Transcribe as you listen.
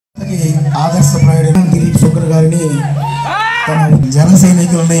ఆదర్శప్రాయుడైన దిలీప్ సుంకర గారిని తన జన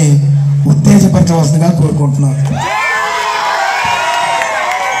సైనికుల్ని ఉత్తేజపరచవలసిందిగా కోరుకుంటున్నారు.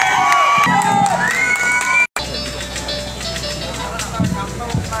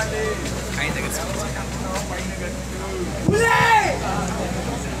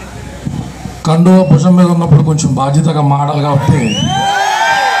 కండువ భుజం మీద ఉన్నప్పుడు కొంచెం బాధ్యతగా మాడాలి కాబట్టి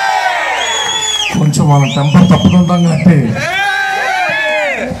కొంచెం మనం టెంపర్ తప్పుతుంటాం కాబట్టి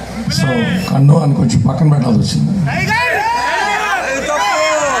సో కండువాన్ని కొంచెం పక్కన పెట్టాల్సి వచ్చింది.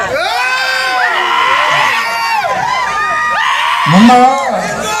 మొన్న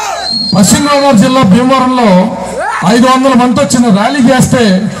పశ్చిమ గోదావరి జిల్లా భీమవరంలో 500 మంది వచ్చిన ర్యాలీ చేస్తే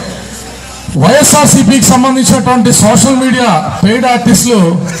వైఎస్ఆర్సీపీకి సంబంధించినటువంటి సోషల్ మీడియా పెయిడ్ ఆర్టిస్టులు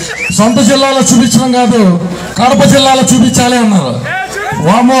సొంత జిల్లాలో చూపించడం కాదు కడప జిల్లాలో చూపించాలి అన్నారు.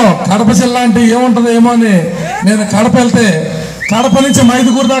 వామో కడప జిల్లా అంటే ఏముంటుందో ఏమో అని నేను కడప వెళ్తే కడప నుంచి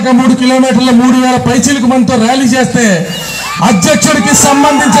మైదుగూరు దాకా 3 కిలోమీటర్ల 3000 పైచీలకు మందితో ర్యాలీ చేస్తే అధ్యక్షుడికి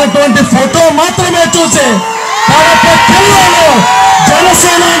సంబంధించినటువంటి ఫోటో మాత్రమే చూసి కడప జిల్లాలో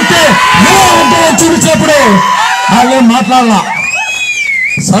జనసేన అంటే ఎలా ఉంటుందని చూపించినప్పుడు వాళ్ళే మాట్లాడాల.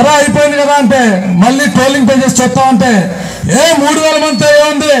 సరే అయిపోయింది కదా అంటే మళ్ళీ ట్రోలింగ్ పేజెస్ చెప్తామంటే 3000 మందితో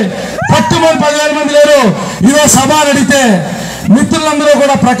ఏముంది పట్టుమని 10,000 మంది లేరు ఇదో సభ అని అడిగితే మిత్రులందరూ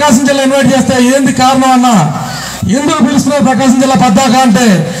కూడా ప్రకాశం జిల్లా ఇన్వైట్ చేస్తే ఏంది కారణం అన్నా ఎందుకు పిలుస్తున్నారు ప్రకాశం జిల్లా పద్దాక అంటే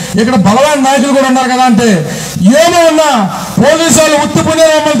ఇక్కడ బలమైన నాయకులు కూడా ఉన్నారు కదా అంటే ఏమో ఉన్నా పోలీసు వాళ్ళు ఉత్తుపునే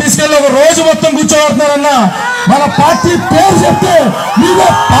మమ్మల్ని తీసుకెళ్ళి ఒక రోజు మొత్తం కూర్చోబడుతున్నారన్నా మన పార్టీ పేరు చెప్తే మీలో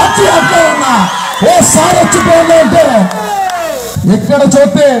పార్టీ అంటారన్నా ఓసారి వచ్చిపోయింది అంటే ఎక్కడ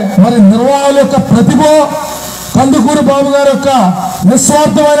చూస్తే మరి నిర్వాహకుల యొక్క ప్రతిభ కందుకూరు బాబు గారి యొక్క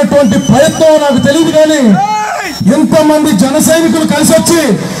నిస్వార్థమైనటువంటి ప్రయత్నం నాకు తెలియదు. కానీ ఎంతమంది జన సైనికులు కలిసి వచ్చి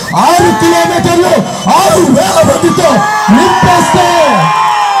 6 కిలోమీటర్లు 6,000 మందితో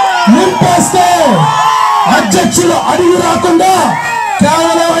నింపేస్తే అధ్యక్షులు అడిగి రాకుండా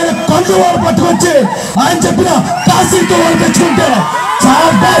కేవలం ఆయన కండువారు పట్టుకొచ్చి ఆయన చెప్పిన కాశీతో వాళ్ళు తెచ్చుకుంటే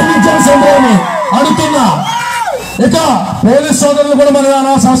చాలా జనసేనని అడుగుతున్నా. ఇక పోలీస్ సోదరులు కూడా మనం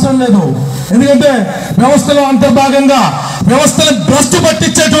అనాల్సిన అవసరం లేదు. ఎందుకంటే వ్యవస్థలో అంతర్భాగంగా వ్యవస్థను భ్రష్టు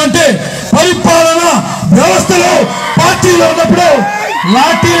పట్టించేటువంటి పరిపాలన వ్యవస్థలో పార్టీలో ఉన్నప్పుడు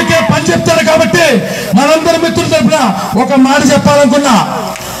లాఠీలకే పని చెప్తారు. కాబట్టి మనందరి మిత్రుల తరపున ఒక మాట చెప్పాలనుకున్నా,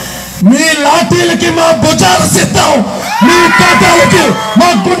 మీ లాఠీలకి మా భుజాలు సిద్ధం, మీ కాటాలకి మా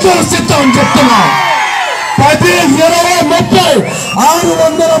గుండెలు సిద్ధం అని చెప్తున్నా. 10, 20, 30,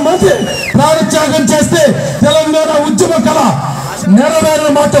 600 మంది ప్రాణత్యాగం చేస్తే తెలంగాణ ఉద్యమ కళ నెరవేరిన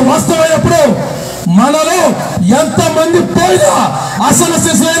మాట వాస్తవమైనప్పుడు మనలో ఎంతమంది పోయినా అసలు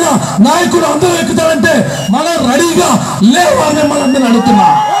శిశులైన నాయకుడు అందరూ ఎక్కుతారంటే మనం రెడీగా లేవాలని మనందరినీ అడుగుతున్నా.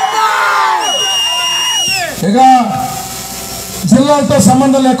 ఇక జిల్లాలతో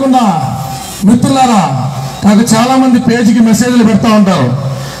సంబంధం లేకుండా మిత్రులారా నాకు చాలా మంది పేజీకి మెసేజ్లు పెడతా ఉంటారు.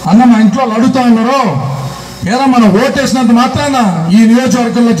 అన్న మా ఇంట్లో అడుగుతా ఉన్నారు, ఏరా మనం ఓటేసినంత మాత్రాన ఈ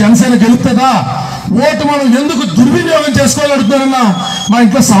నియోజకవర్గంలో జనసేన గెలుపుతుందా, ఓటు మనం ఎందుకు దుర్వినియోగం చేసుకోవాలి అడుగుతారన్నా. మా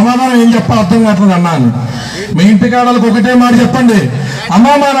ఇంట్లో సమాధానం ఏం చెప్పాలి అర్థం కావట్లేదు అన్నా అని. మీ ఇంటికాడలకు ఒకటే మాట చెప్పండి,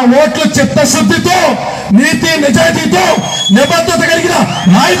 అమ్మ మన ఓట్లు చిత్తశుద్ధితో నీతి నిజాయితీతో నిబద్ధత కలిగిన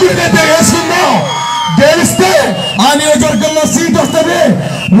నాయకుడికైతే వేసుకుందాం. గెలిస్తే ఆ నియోజకవర్గంలో సీట్ వస్తుంది,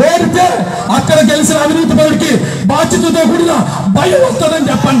 ఓడితే అక్కడ గెలిచిన అవినీతి పరుడికి బాధ్యతతో కూడిన భయం వస్తుందని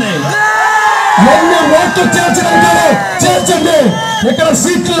చెప్పండి. ఎన్ని ఓట్లు చేర్చగలుగుతారో చేర్చండి. ఇక్కడ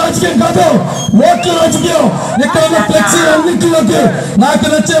సీట్లు రాజకీయం కాదు, ఓట్లు రాజకీయం. ఇక్కడ ఉన్న ఫ్లెక్సీ అన్నింటిలోకి నాకు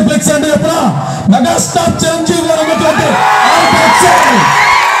నచ్చే ఫ్లెక్సీ అంటే చెప్పిన మెగాస్టార్ చిరంజీవి గారు ఉన్నటువంటి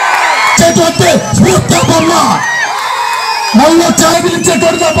స్ఫూర్తి బొమ్మ, నన్ను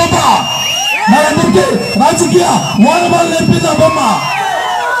చాగిలించేటువంటి బొమ్మ, మనందరికీ రాజకీయ ఓనమాలు నేర్పింది ఆ బొమ్మ.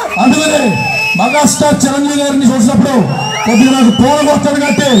 అందుకని మెగాస్టార్ చిరంజీవి గారిని చూసినప్పుడు కొద్దిగా నాకు పోలగొట్టాడు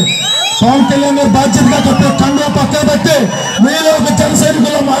కాబట్టి పవన్ కళ్యాణ్ గారు బాధ్యతగా చెప్పే కండువా పక్కన పెట్టి మీలో ఒక జన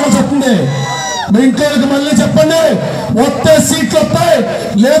సైనికుల్లో మాట చెప్పండి. మీ ఇంట్లోకి మళ్ళీ చెప్పండి, వస్తే సీట్లు వస్తాయి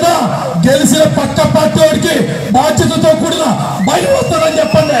లేదా గెలిచిన పక్క పార్టీ వాడికి బాధ్యతతో కూడిన భయం వస్తుందని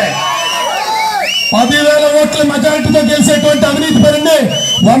చెప్పండి. 10,000 ఓట్ల మెజారిటీతో గెలిచేటువంటి అవినీతి పరండి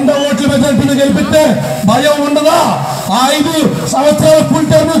 100 ఓట్ల మెజారిటీతో గెలిపిస్తే భయం ఉండదా? ఆ 5 సంవత్సరాల ఫుల్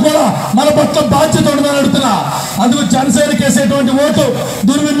టర్మ్ కూడా మన పట్ల బాధ్యత ఉండదని అడుగుతున్నా. అందుకు జనసేనకి వేసేటువంటి ఓటు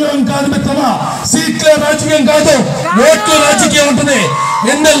దుర్వినియోగం కాదు మిత్రమా, సీట్లే రాజకీయం కాదు, ఓట్లు రాజకీయం ఉంటుంది.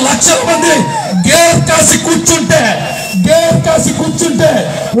 ఎన్ని లక్షల మంది గేర్ కాసి కూర్చుంటే గేర్ కాసి కూర్చుంటే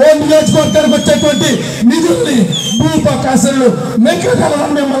ఓ నియోజకవర్గానికి వచ్చేటువంటి నిధుల్ని భూపకాశలు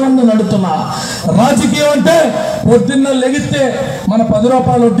మెక్కగలరని మిమ్మల్ని నడుతున్నా. రాజకీయం అంటే పొద్దున్న లెగిస్తే మన 10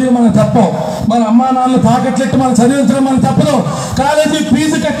 రూపాయలు వడ్డీ మనం తప్పం, మన అమ్మా నాన్నలు తాకట్లెట్టు మనం చదివించడం మనకు తప్పదు, కాలేజీ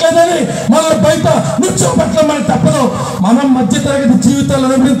ఫీజు కట్టలేదని మనల్ని బయట నుంచోబెట్టడం మనకు తప్పదు. మనం మధ్యతరగతి జీవితాలు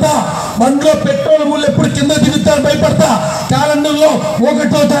అనుభవిస్తా, బండ్లో పెట్రోల్ మూలు ఎప్పుడు కింద దిగుతారు భయపడతా, క్యాలెండర్లో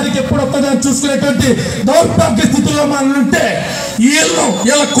 1వ తారీఖు ఎప్పుడు వస్తుందని చూసుకునేటువంటి దౌర్భాగ్య స్థితిలో మనం ఉంటే వీళ్ళ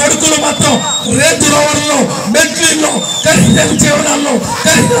కొడుకులు మాత్రం రేంజ్ రోవర్లో, బెంట్లీల్లో, ఖరీదైన జీవనాల్లో,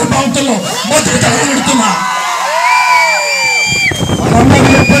 ఖరీదైన భవంతుల్లో మొదటి తగలుతున్నా.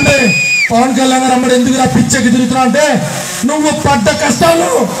 చెప్పండి, పవన్ కళ్యాణ్ గారు అమ్మడు ఎందుకు పిచ్చకి తిరుగుతున్నా అంటే, నువ్వు పడ్డ కష్టాలు,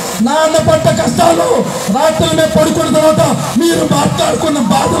 నాన్న పడ్డ కష్టాలు, రాత్రులు మేము పడుకున్న తర్వాత మీరు మాట్లాడుకున్న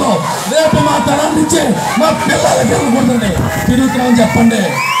బాధలు రేపు మా తరం నుంచి మా పిల్లలకి వెళ్ళకూడదండి తిరుగుతున్నామని చెప్పండి.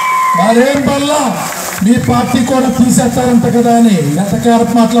 వాళ్ళేం వల్ల మీ పార్టీ కూడా తీసేస్తారంట కదా అని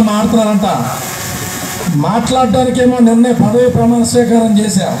వెతకారపు మాటలు మాట్లాడారంట. మాట్లాడడానికేమో నిన్నే పదవి ప్రమాణ స్వీకారం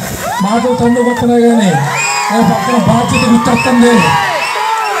చేశా, మాటలు తండ్రి కొత్తనే కానీ పక్కన బాధ్యత గుర్తొస్తుంది.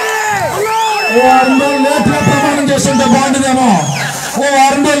 ఓ 6 రోజులు లేట్గా ప్రమాణం చేస్తుంటే బాగుండేదేమో, ఓ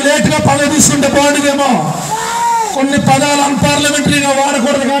 6 రోజులు లేట్గా పదవి తీసుకుంటే బాగుండేదేమో. కొన్ని పదాలు అన్పార్లమెంటరీగా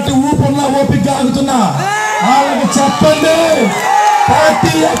వాడకూడదు కాబట్టి ఊపున్నా ఓపిక ఆగుతున్నా. వాళ్ళకి చెప్పండి,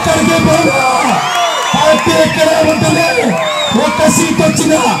 పార్టీ ఎక్కడికి పోదు, పార్టీ ఎక్కడే ఉంటుంది. 1 సీట్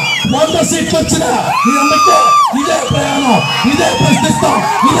వచ్చినా 100 సీట్లు వచ్చినా మీ అందరికీ ఇదే ప్రయాణం, ఇదే ప్రశ్నిస్తాం,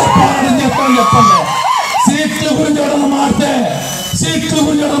 ఇదే పోరాటం చేస్తాం. చెప్పండి, సీట్ల గురించి ఎవడన్నా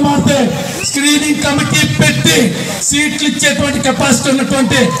మారితే స్క్రీనింగ్ కమిటీ పెట్టి సీట్లు ఇచ్చేటువంటి కెపాసిటీ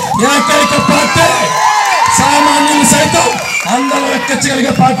ఉన్నటువంటి ఏకైక పార్టీ, సామాన్యులు సైతం అందరూ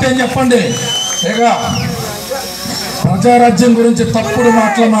ఎక్కచ్చగలిగే పార్టీ అని చెప్పండి. ఇక ప్రజారాజ్యం గురించి తప్పుడు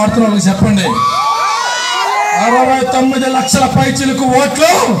మాటలు మాడుతున్న వాళ్ళకి చెప్పండి, 69 లక్షల పైచిలకు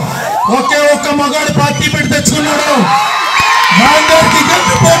ఓట్లు ఒకే ఒక్క మగాడు పార్టీ పెట్టి తెచ్చుకున్నాడు. మాంగారికి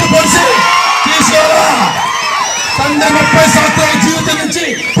గట్టి పోటు పొడిచి తీసుకోవాలా, తండ్రి 30 సంవత్సరాల జీవితం నుంచి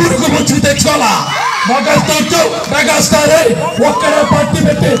పురుగు ముచ్చుకు తెచ్చుకోవాలా. మెగాస్టార్ మెగాస్టార్ ఒక్కడే పార్టీ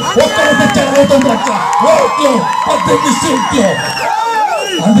పెట్టి ఒక్కడే తెచ్చాడు 9 లక్షల ఓట్లు 18 సీట్లు.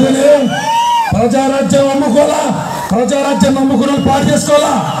 అందుకని ప్రజారాజ్యం అమ్ముకోవాలా, ప్రజారాజ్యం నమ్ముకున్న పాటు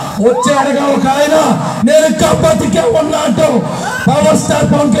చేసుకోవాలా. వచ్చే అడగా ఒక ఆయన నేను ఇంకా బతికే ఉన్నా అంటూ పవర్ స్టార్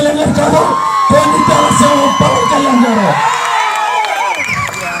పవన్ కళ్యాణ్ గారు కాదు, పవన్ కళ్యాణ్ గారు.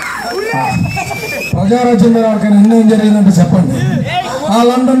 ప్రజారాజ్యం మీద వాడికైనా అన్యాయం జరిగిందంటే చెప్పండి,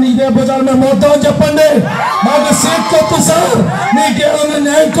 వాళ్ళందరినీ ఇదే భుజాలు మేము మోద్దామని చెప్పండి. మాకు సీట్ కొత్త సార్, మీకేమైనా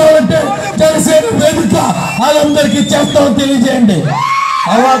న్యాయం కావాలంటే జనసేన వేదిక వాళ్ళందరికీ చేస్తామని తెలియజేయండి.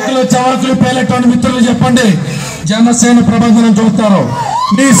 అవాకులు చవాకులు పేలేటువంటి మిత్రులు చెప్పండి, జనసేన ప్రబంధనం చూస్తారు.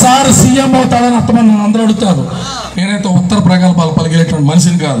 మీ సార్ సీఎం అవుతాడని అర్థమని అందరూ అడుగుతారు. నేనైతే ఉత్తర ప్రగల్భాలు పలిగేటువంటి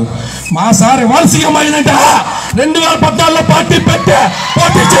మనిషిని కాదు. మా సార్ ఇవాళ సీఎం అయినట్ట 2014లో పార్టీ పెట్టే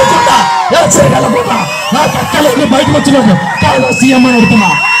పోటీ చేయకుండా చేయగలకుండా నాకు అక్కలేదు బయటకు వచ్చినట్టు కాదు సీఎం అని అడుగుతున్నా.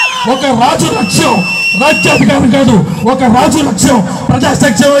 ఒక రాజు లక్ష్యం రాజ్యాధికారం కాదు, ఒక రాజు లక్ష్యం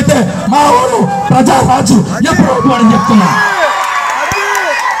ప్రజాసఖ్యం అయితే మా ఊరు ప్రజారాజు ఎప్పుడు అవుతాడని చెప్తున్నా.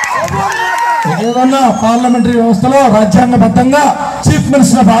 ఏదన్నా పార్లమెంటరీ వ్యవస్థలో రాజ్యాంగబద్ధంగా చీఫ్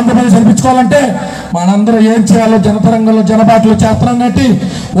మినిస్టర్ ఆఫ్ ఆంధ్రప్రదేశ్ అనిపించుకోవాలంటే మనందరం ఏం చేయాలో జనతరంగంలో జనబాటలో చేస్తున్నాం కాబట్టి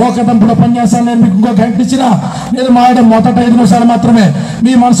ఒకదంపుడు ఉపన్యాసాలు నేను మీకు ఇంకో గంట ఇచ్చినా నేను మాయడం మొదట 5 నిమిషాలు మాత్రమే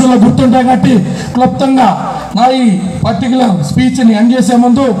మీ మనసులో గుర్తుంటాయి కాబట్టి క్లుప్తంగా నా ఈ పర్టికులర్ స్పీచ్ని ఎండ్ చేసే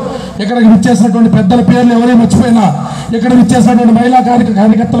ముందు ఇక్కడికి విచ్చేసినటువంటి పెద్దల పేర్లు ఎవరైనా మర్చిపోయినా, ఇక్కడ విచ్చేసినటువంటి మహిళా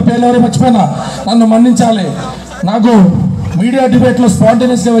కార్యకర్తల పేర్లు ఎవరైనా మర్చిపోయినా నన్ను మన్నించాలి. నాకు మీడియా డిబేట్లో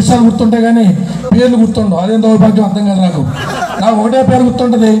స్పాంటేనియస్గా విషయాలు గుర్తుంటాయి కానీ పేర్లు గుర్తుండవు, అదేం దౌర్భాగ్యం అర్థం కాదు. నాకు ఒకటే పేరు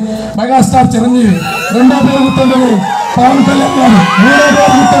గుర్తుంటుంది మెగాస్టార్ చిరంజీవి, రెండో పేరు గుర్తుంటుంది పవన్ కళ్యాణ్ గారు, మూడో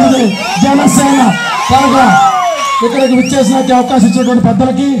పేరు గుర్తుంటుంది జనసేన. కాగా ఇక్కడికి విచ్చేసిన అవకాశం ఇచ్చినటువంటి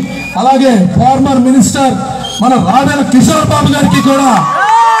పెద్దలకి, అలాగే ఫార్మర్ మినిస్టర్ మన రావేల కిషోర్ బాబు గారికి కూడా,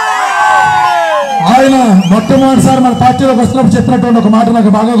 ఆయన మొట్టమొదటిసారి మన పార్టీలోకి వస్తున్నప్పుడు చెప్పినటువంటి ఒక మాట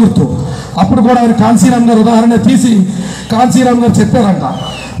నాకు బాగా గుర్తు. అప్పుడు కూడా ఆయన కాంశీరామ్ గారు ఉదాహరణ తీసి కాంశీరామ్ గారు చెప్పారంట,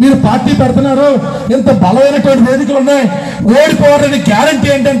 మీరు పార్టీ పెడుతున్నారు, ఇంత బలమైనటువంటి వేదికలు ఉన్నాయి, ఓడిపోవాలని గ్యారంటీ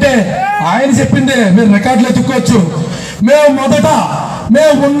ఏంటంటే ఆయన చెప్పిందే మీరు రికార్డులు ఎత్తుక్కోవచ్చు. మేము మొదట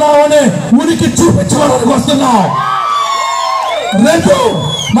మేము ఉన్నామని ఉనికి చూపించుకోవడానికి వస్తున్నాం. 2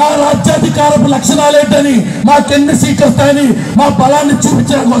 మా రాజ్యాధికారపు లక్షణాలు ఏంటని, మాకెన్ని సీట్లు వస్తాయని మా బలాన్ని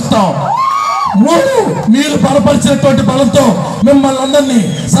చూపించడానికి వస్తాం. 3 మీరు బలపరిచినటువంటి బలంతో మిమ్మల్ని అందరినీ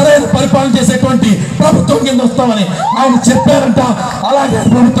సరైన పరిపాలన చేసేటువంటి ప్రభుత్వం కింద వస్తామని ఆయన చెప్పారంట. అలాగే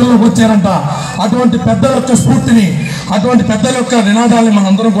ప్రభుత్వంలోకి వచ్చారంట. అటువంటి పెద్దల యొక్క స్ఫూర్తిని అటువంటి పెద్దల యొక్క నినాదాన్ని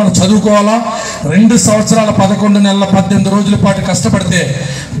మనందరం కూడా చదువుకోవాలా. 2 సంవత్సరాల 11 నెలల 18 రోజుల పాటు కష్టపడితే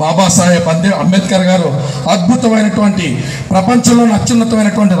బాబాసాహెబ్ అంబేద్కర్ గారు అద్భుతమైనటువంటి ప్రపంచంలోని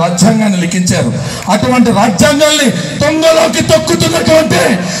అత్యున్నతమైనటువంటి రాజ్యాంగాన్ని లిఖించారు. అటువంటి రాజ్యాంగాన్ని తొంగలోకి తొక్కుతున్నటువంటి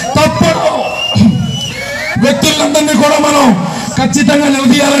తప్పుడు వ్యక్తులందరినీ కూడా మనం ఖచ్చితంగా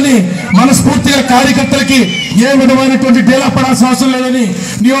నిలదీయాలని మనస్ఫూర్తిగా కార్యకర్తలకి ఏ విధమైనటువంటి డేలా పడాల్సిన అవసరం లేదని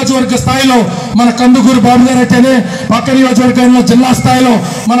నియోజకవర్గ స్థాయిలో మన కందుకూరు బాబు గారు అయితేనే, పక్క నియోజకవర్గంలో జిల్లా స్థాయిలో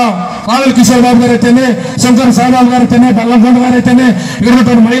మన కావలి కిషోర్ బాబు గారు అయితేనే, శంకర సాయిబాబు గారు అయితేనే, బెల్లంకొండ గారు అయితేనే,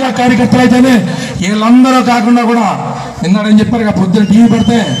 ఇక్కడ మహిళా కార్యకర్తలు అయితేనే, వీళ్ళందరూ కాకుండా కూడా నిన్నడని చెప్పారు పొద్దున్న టీవీ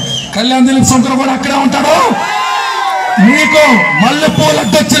పెడితే కళ్యాణ్ దిలీప్ శంకర్ కూడా అక్కడే ఉంటాడు. మీకు మల్లెపూలు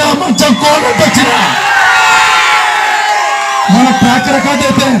అడ్డొచ్చినా, మంచం కోళ్ళు అడ్డొచ్చినా, మన ట్రాక్ రికార్డ్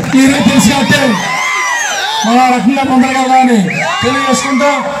అయితే మీరే తెలిసి అంటే మన రకంగా పొందగలని తెలియజేసుకుంటూ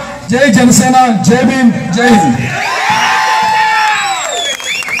జై జనసేన, జై భీమ్, జై Hind.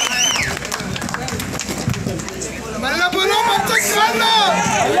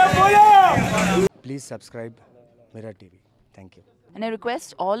 Please subscribe Mirror TV. Thank you. And I request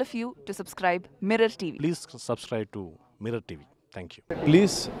all of you to subscribe Mirror TV. Please subscribe to Mirror TV. Thank you.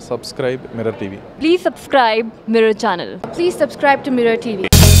 Please subscribe Mirror TV. Please subscribe Mirror channel. Please subscribe to Mirror TV.